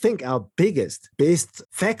 And I think our best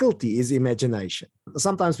faculty is imagination.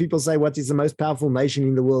 Sometimes people say, what is the most powerful nation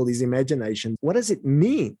in the world is imagination. What does it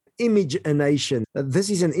mean? Image a nation. This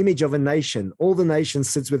is an image of a nation. All the nations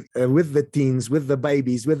sits with the teens, with the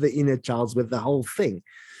babies, with the inner childs, with the whole thing.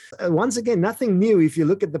 Once again, nothing new. If you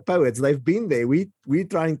look at the poets, they've been there. We're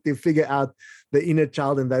trying to figure out the inner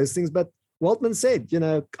child and those things. But Waltman said,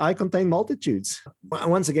 I contain multitudes.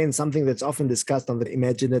 Once again, something that's often discussed on the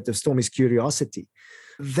imaginative storm is curiosity.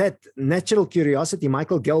 That natural curiosity,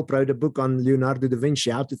 Michael Gelb wrote a book on Leonardo da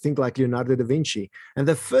Vinci, How to Think Like Leonardo da Vinci. And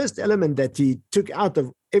the first element that he took out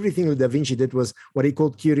of everything that da Vinci did was what he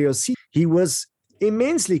called curiosity. He was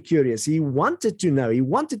immensely curious. He wanted to know. He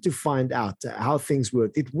wanted to find out how things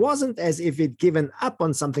worked. It wasn't as if he'd given up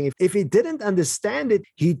on something. If he didn't understand it,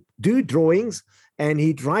 he'd do drawings and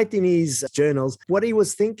he'd write in his journals what he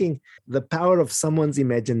was thinking. The power of someone's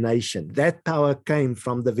imagination. That power came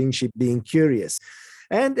from da Vinci being curious.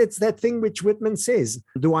 And it's that thing which Whitman says,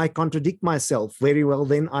 do I contradict myself? Very well,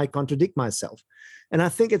 then I contradict myself. And I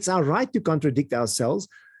think it's our right to contradict ourselves.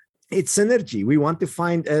 It's synergy. We want to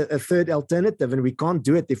find a third alternative, and we can't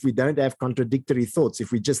do it if we don't have contradictory thoughts,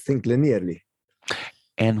 if we just think linearly.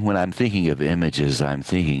 And when I'm thinking of images, I'm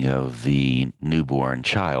thinking of the newborn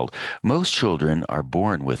child. Most children are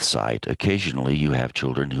born with sight. Occasionally, you have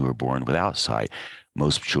children who are born without sight.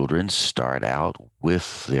 Most children start out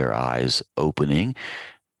with their eyes opening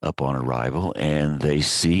upon arrival, and they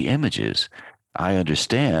see images. I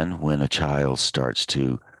understand when a child starts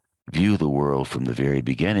to view the world from the very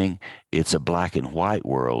beginning, it's a black and white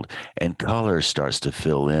world, and color starts to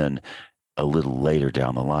fill in a little later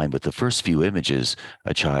down the line. But the first few images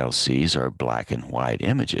a child sees are black and white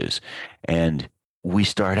images. And we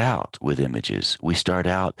start out with images. We start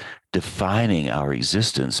out defining our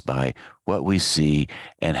existence by what we see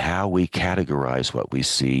and how we categorize what we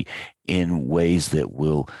see in ways that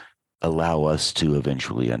will allow us to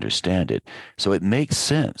eventually understand it. So it makes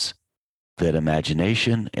sense that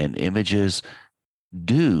imagination and images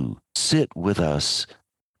do sit with us,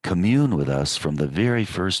 commune with us from the very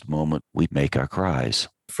first moment we make our cries.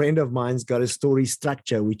 A friend of mine's got a story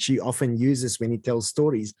structure, which he often uses when he tells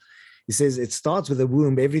stories. He says it starts with a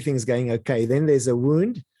womb, everything's going okay. Then there's a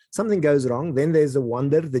wound, something goes wrong. Then there's the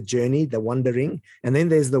wander, the journey, the wandering. And then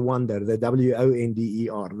there's the wonder, the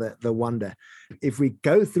WONDER, the wonder. If we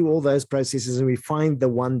go through all those processes and we find the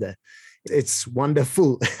wonder, it's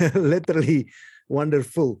wonderful, literally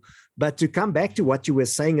wonderful. But to come back to what you were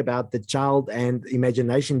saying about the child and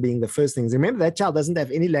imagination being the first things, remember that child doesn't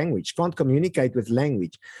have any language, can't communicate with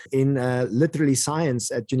language. In literary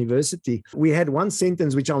science at university, we had one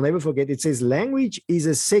sentence which I'll never forget. It says, language is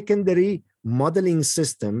a secondary modeling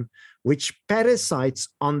system which parasites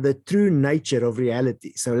on the true nature of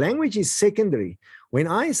reality. So language is secondary. When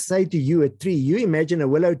I say to you a tree, you imagine a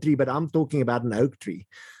willow tree, but I'm talking about an oak tree.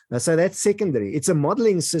 So that's secondary. It's a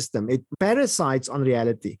modeling system. It parasites on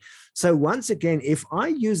reality. So once again, if I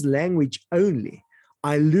use language only,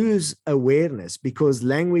 I lose awareness because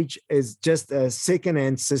language is just a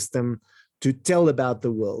second-hand system to tell about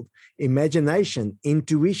the world. Imagination,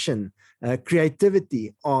 intuition,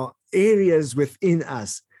 creativity are areas within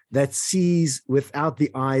us that sees without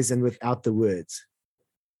the eyes and without the words.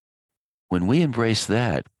 When we embrace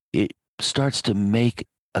that, it starts to make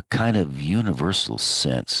a kind of universal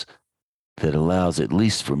sense that allows, at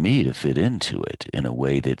least for me, to fit into it in a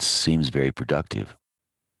way that seems very productive.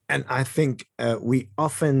 And I think we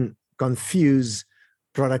often confuse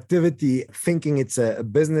productivity, thinking it's a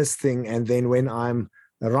business thing. And then when I'm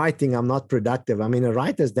writing, I'm not productive. I mean, a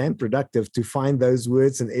writer's damn productive to find those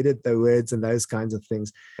words and edit the words and those kinds of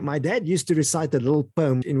things. My dad used to recite a little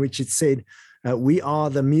poem in which it said, we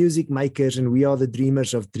are the music makers and we are the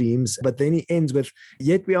dreamers of dreams. But then he ends with,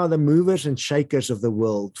 yet we are the movers and shakers of the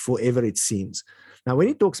world, forever it seems. Now, when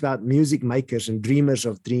he talks about music makers and dreamers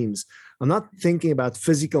of dreams, I'm not thinking about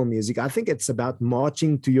physical music. I think it's about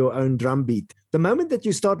marching to your own drum beat. The moment that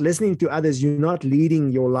you start listening to others, you're not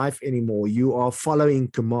leading your life anymore. You are following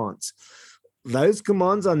commands. Those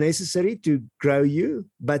commands are necessary to grow you,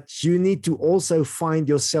 but you need to also find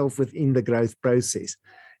yourself within the growth process.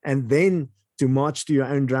 And then to march to your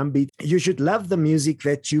own drum beat. You should love the music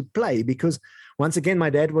that you play because once again,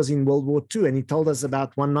 my dad was in World War II and he told us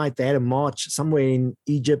about one night they had a march somewhere in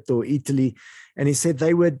Egypt or Italy. And he said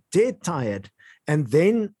they were dead tired. And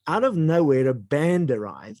then out of nowhere, a band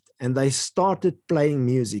arrived and they started playing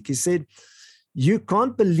music. He said, you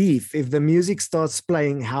can't believe if the music starts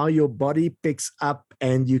playing how your body picks up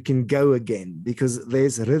and you can go again, because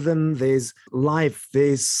there's rhythm, there's life,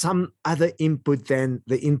 there's some other input than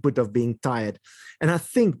the input of being tired. And I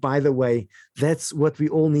think, by the way, that's what we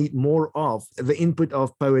all need more of, the input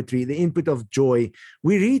of poetry, the input of joy.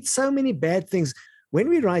 We read so many bad things. When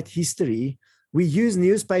we write history, we use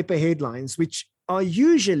newspaper headlines, which are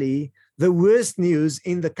usually the worst news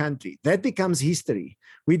in the country. That becomes history.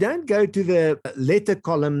 We don't go to the letter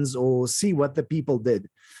columns or see what the people did.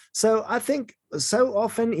 So I think so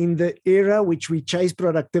often in the era which we chase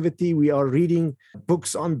productivity, we are reading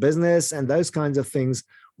books on business and those kinds of things.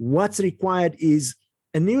 What's required is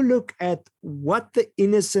a new look at what the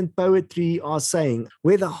innocent poetry are saying,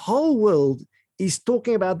 where the whole world is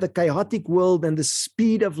talking about the chaotic world and the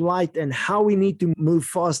speed of light and how we need to move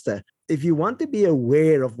faster. If you want to be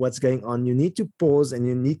aware of what's going on, you need to pause and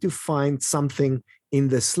you need to find something in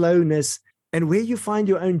the slowness and where you find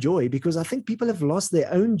your own joy, because I think people have lost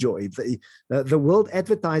their own joy. The world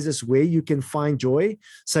advertises where you can find joy.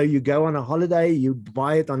 So you go on a holiday, you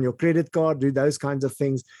buy it on your credit card, do those kinds of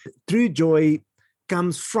things. True joy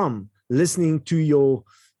comes from listening to your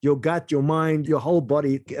gut, your mind, your whole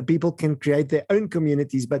body. People can create their own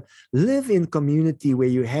communities, but live in community where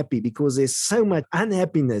you're happy, because there's so much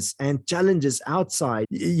unhappiness and challenges outside.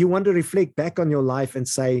 You want to reflect back on your life and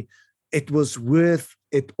say, it was worth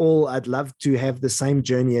it all. I'd love to have the same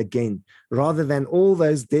journey again, rather than all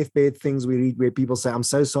those deathbed things we read where people say, I'm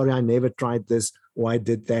so sorry, I never tried this, or I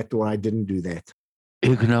did that, or I didn't do that.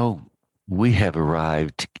 Igno, we have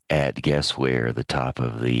arrived at guess where, the top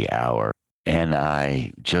of the hour. And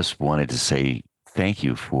I just wanted to say thank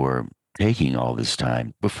you for taking all this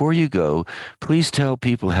time. Before you go, please tell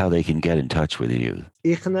people how they can get in touch with you.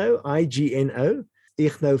 Igno, I-G-N-O,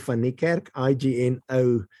 Igno Van Niekerk,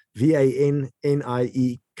 I-G-N-O Vanniekerk,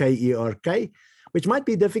 which might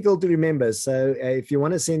be difficult to remember. So if you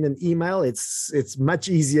want to send an email, it's much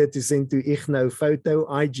easier to send to Igno Photo,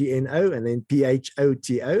 I-G-N-O, and then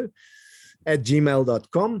P-H-O-T-O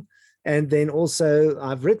 @gmail.com. And then also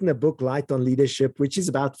I've written a book, Light on Leadership, which is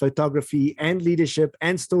about photography and leadership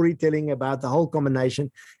and storytelling, about the whole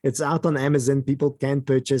combination. It's out on Amazon. People can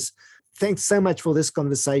purchase. Thanks so much for this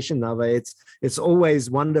conversation, Nava. It's always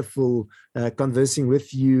wonderful conversing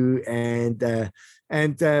with you and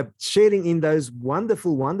sharing in those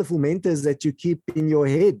wonderful, wonderful mentors that you keep in your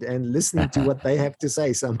head and listening to what they have to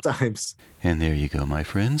say sometimes. And there you go, my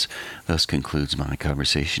friends. Thus concludes my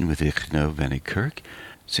conversation with Igno Van Niekerk.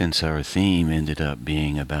 Since our theme ended up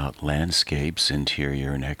being about landscapes,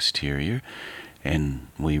 interior and exterior, and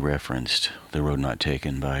we referenced The Road Not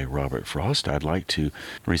Taken by Robert Frost, I'd like to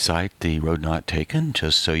recite The Road Not Taken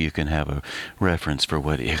just so you can have a reference for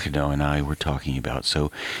what Igno and I were talking about.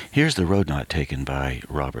 So here's The Road Not Taken by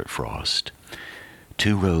Robert Frost.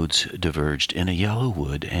 2 roads diverged in a yellow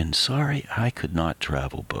wood, and sorry I could not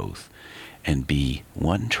travel both and be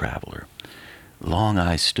one traveler. Long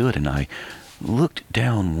I stood, and I looked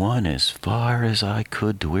down one as far as I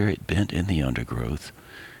could to where it bent in the undergrowth,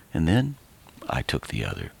 and then I took the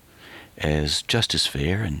other, as just as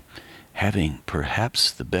fair, and having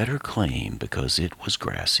perhaps the better claim because it was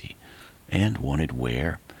grassy and wanted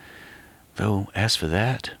wear. Though as for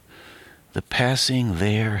that, the passing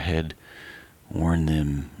there had worn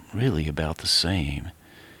them really about the same,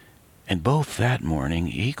 and both that morning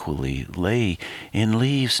equally lay in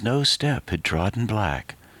leaves no step had trodden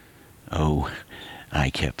black. Oh, I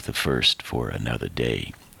kept the first for another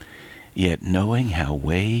day. Yet knowing how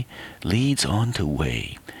way leads on to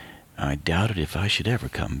way, I doubted if I should ever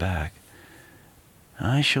come back.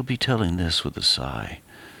 I shall be telling this with a sigh,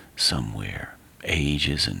 somewhere,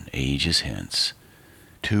 ages and ages hence.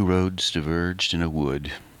 2 roads diverged in a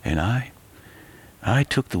wood, and I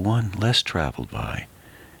took the one less traveled by,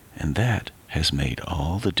 and that has made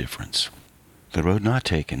all the difference. The Road Not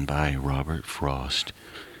Taken by Robert Frost.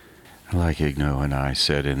 Like Igno and I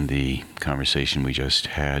said in the conversation we just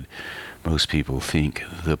had, most people think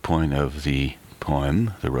the point of the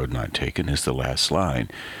poem, The Road Not Taken, is the last line,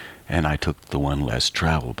 and I took the one less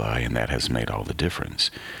traveled by, and that has made all the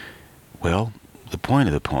difference. Well, the point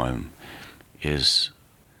of the poem is,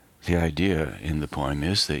 the idea in the poem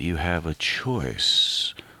is that you have a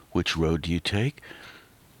choice. Which road do you take?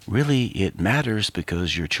 Really, it matters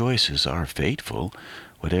because your choices are fateful.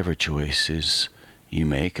 Whatever choices you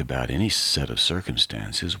make about any set of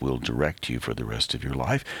circumstances will direct you for the rest of your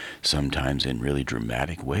life, sometimes in really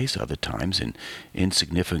dramatic ways, other times in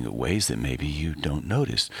insignificant ways that maybe you don't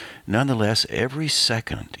notice. Nonetheless, every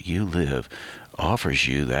second you live offers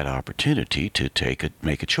you that opportunity to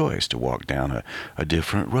make a choice, to walk down a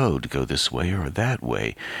different road, to go this way or that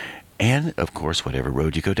way. And, of course, whatever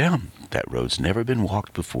road you go down, that road's never been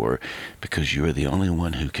walked before because you're the only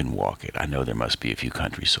one who can walk it. I know there must be a few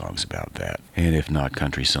country songs about that. And if not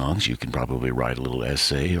country songs, you can probably write a little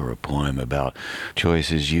essay or a poem about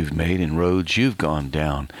choices you've made and roads you've gone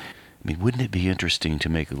down. I mean, wouldn't it be interesting to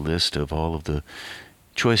make a list of all of the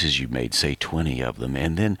choices you've made, say 20 of them,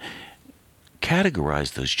 and then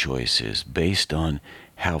categorize those choices based on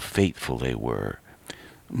how fateful they were?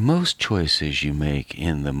 Most choices you make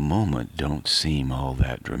in the moment don't seem all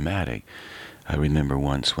that dramatic. I remember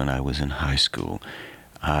once when I was in high school,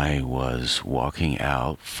 I was walking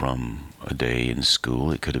out from a day in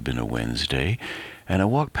school. It could have been a Wednesday. And I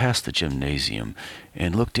walked past the gymnasium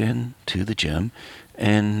and looked into the gym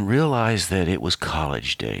and realized that it was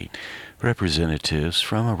college day. Representatives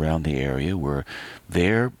from around the area were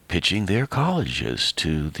there pitching their colleges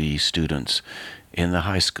to the students in the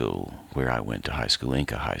high school where I went to high school,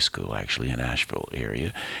 Inca High School, actually, in Asheville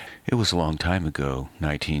area. It was a long time ago,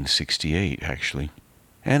 1968, actually.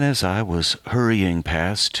 And as I was hurrying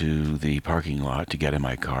past to the parking lot to get in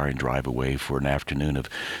my car and drive away for an afternoon of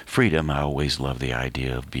freedom, I always loved the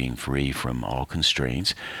idea of being free from all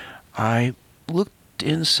constraints, I looked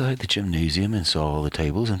inside the gymnasium and saw all the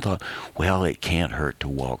tables and thought, well, it can't hurt to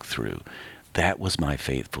walk through. That was my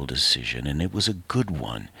faithful decision, and it was a good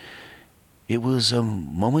one. It was a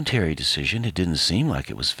momentary decision. It didn't seem like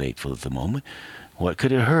it was fateful at the moment. What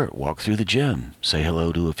could it hurt? Walk through the gym, say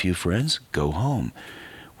hello to a few friends, go home.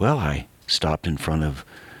 Well, I stopped in front of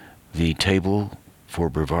the table for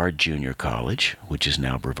Brevard Junior College, which is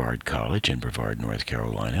now Brevard College in Brevard, North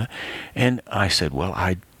Carolina, and I said, well,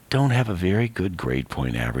 I don't have a very good grade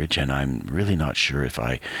point average, and I'm really not sure if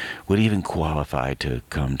I would even qualify to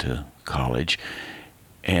come to college.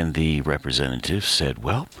 And the representative said,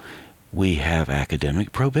 well, we have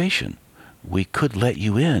academic probation. We could let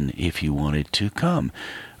you in if you wanted to come.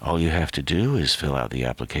 All you have to do is fill out the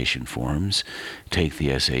application forms, take the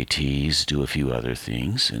SATs, do a few other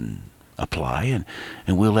things, and apply,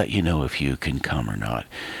 and we'll let you know if you can come or not.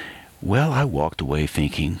 Well, I walked away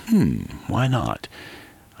thinking, why not?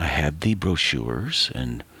 I had the brochures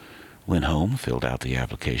and went home, filled out the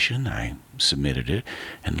application, I submitted it,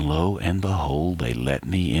 and lo and behold, they let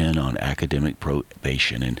me in on academic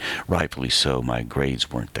probation, and rightfully so. My grades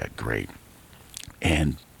weren't that great.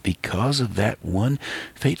 And because of that one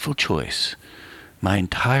fateful choice, my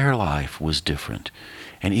entire life was different.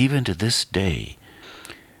 And even to this day,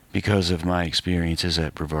 because of my experiences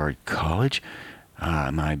at Brevard College,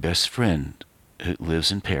 my best friend who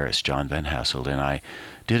lives in Paris, John Van Hasselt, and I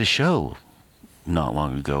did a show not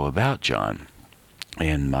long ago about John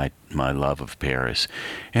and my love of Paris.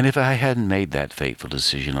 And if I hadn't made that fateful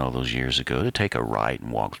decision all those years ago to take a right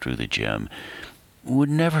and walk through the gym, would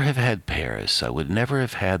never have had Paris. I would never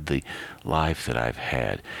have had the life that I've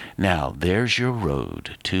had. Now, there's your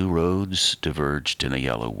road. 2 roads diverged in a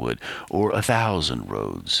yellow wood, or 1,000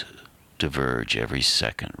 roads diverge every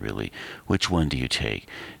second, really. Which one do you take?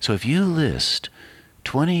 So if you list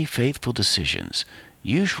 20 faithful decisions,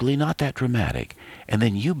 usually not that dramatic, and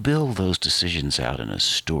then you build those decisions out in a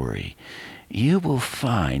story, you will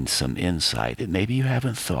find some insight that maybe you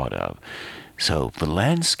haven't thought of. So the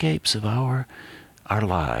landscapes of our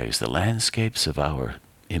lives, the landscapes of our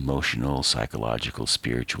emotional, psychological,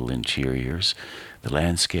 spiritual interiors, the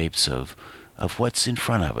landscapes of what's in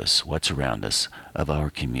front of us, what's around us, of our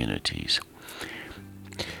communities.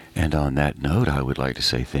 And on that note, I would like to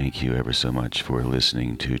say thank you ever so much for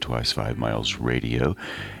listening to Twice 5 Miles Radio,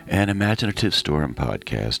 an imaginative storm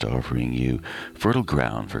podcast offering you fertile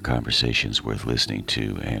ground for conversations worth listening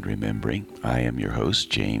to and remembering. I am your host,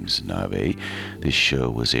 James Nave. This show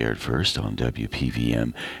was aired first on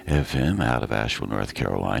WPVM FM out of Asheville, North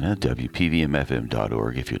Carolina,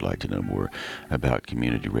 WPVMFM.org if you'd like to know more about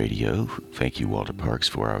community radio. Thank you, Walter Parks,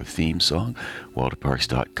 for our theme song,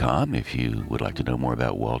 WalterParks.com if you would like to know more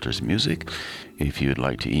about Walter's music. If you'd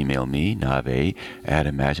like to email me,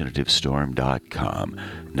 nave@imaginativestorm.com.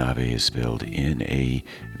 Nave is spelled Nave.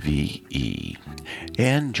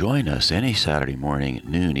 And join us any Saturday morning,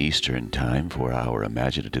 noon Eastern time, for our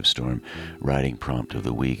Imaginative Storm Writing Prompt of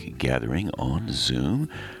the Week gathering on Zoom.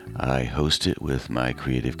 I host it with my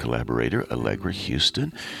creative collaborator, Allegra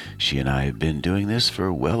Houston. She and I have been doing this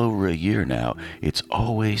for well over a year now. It's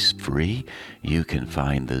always free. You can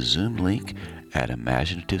find the Zoom link at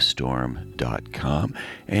imaginativestorm.com,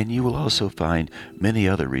 and you will also find many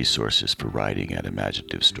other resources for writing at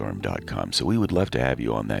imaginativestorm.com. So we would love to have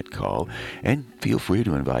you on that call, and feel free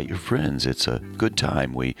to invite your friends. It's a good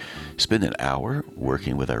time. We spend an hour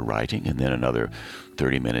working with our writing and then another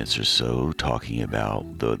 30 minutes or so talking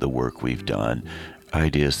about the work we've done,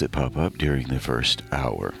 ideas that pop up during the first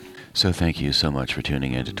hour. So thank you so much for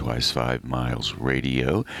tuning in to Twice 5 Miles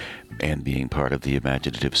Radio and being part of the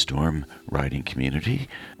Imaginative Storm writing community.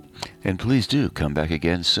 And please do come back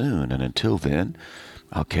again soon. And until then,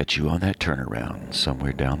 I'll catch you on that turnaround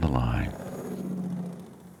somewhere down the line.